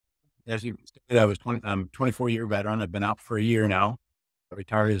as you stated, I'm 24-year veteran. I've been out for a year now. I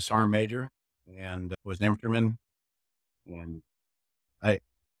retired as sergeant major and was an infantryman. And I,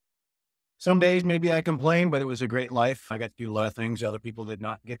 some days maybe I complain, but it was a great life. I got to do a lot of things other people did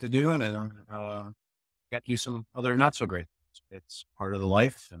not get to do, and got to do some other not so great things. It's part of the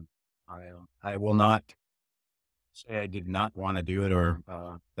life, and I will not say I did not want to do it or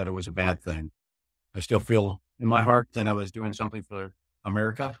that it was a bad thing. I still feel in my heart that I was doing something for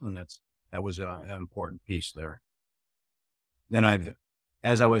America, and that was an important piece there. Then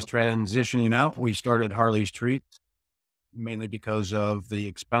as I was transitioning out, we started Harley's Treats, mainly because of the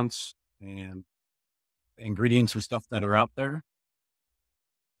expense and ingredients and stuff that are out there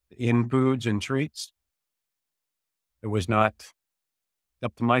in foods and treats. It was not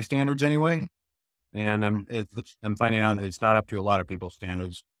up to my standards anyway. And I'm finding out that it's not up to a lot of people's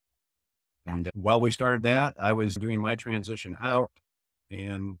standards. And while we started that, I was doing my transition out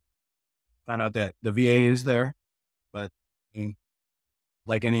and found out that the VA is there, but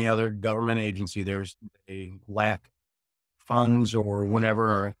like any other government agency, they lack funds or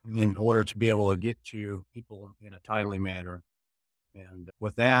whatever in order to be able to get to people in a timely manner. And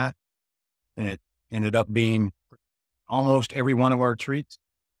with that, it ended up being almost every one of our treats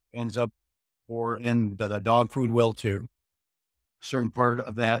ends up, or in the dog food will too. A certain part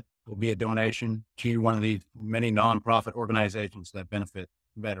of that will be a donation to one of the many nonprofit organizations that benefit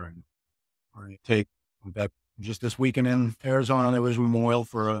veterans. Or you take that just this weekend in Arizona, there was a memorial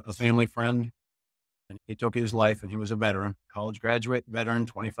for a family friend, and he took his life, and he was a veteran, college graduate veteran,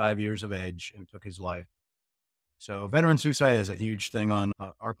 25 years of age, and took his life. So veteran suicide is a huge thing on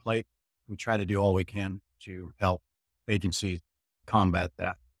our plate. We try to do all we can to help agencies combat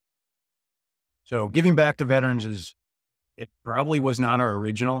that. So giving back to veterans it probably was not our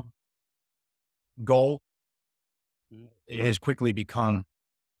original goal. It has quickly become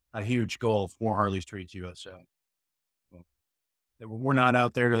a huge goal for Harley's Treats USA. We're not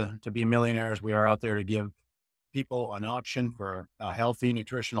out there to be millionaires. We are out there to give people an option for a healthy,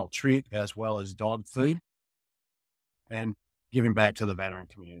 nutritional treat as well as dog food and giving back to the veteran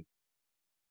community.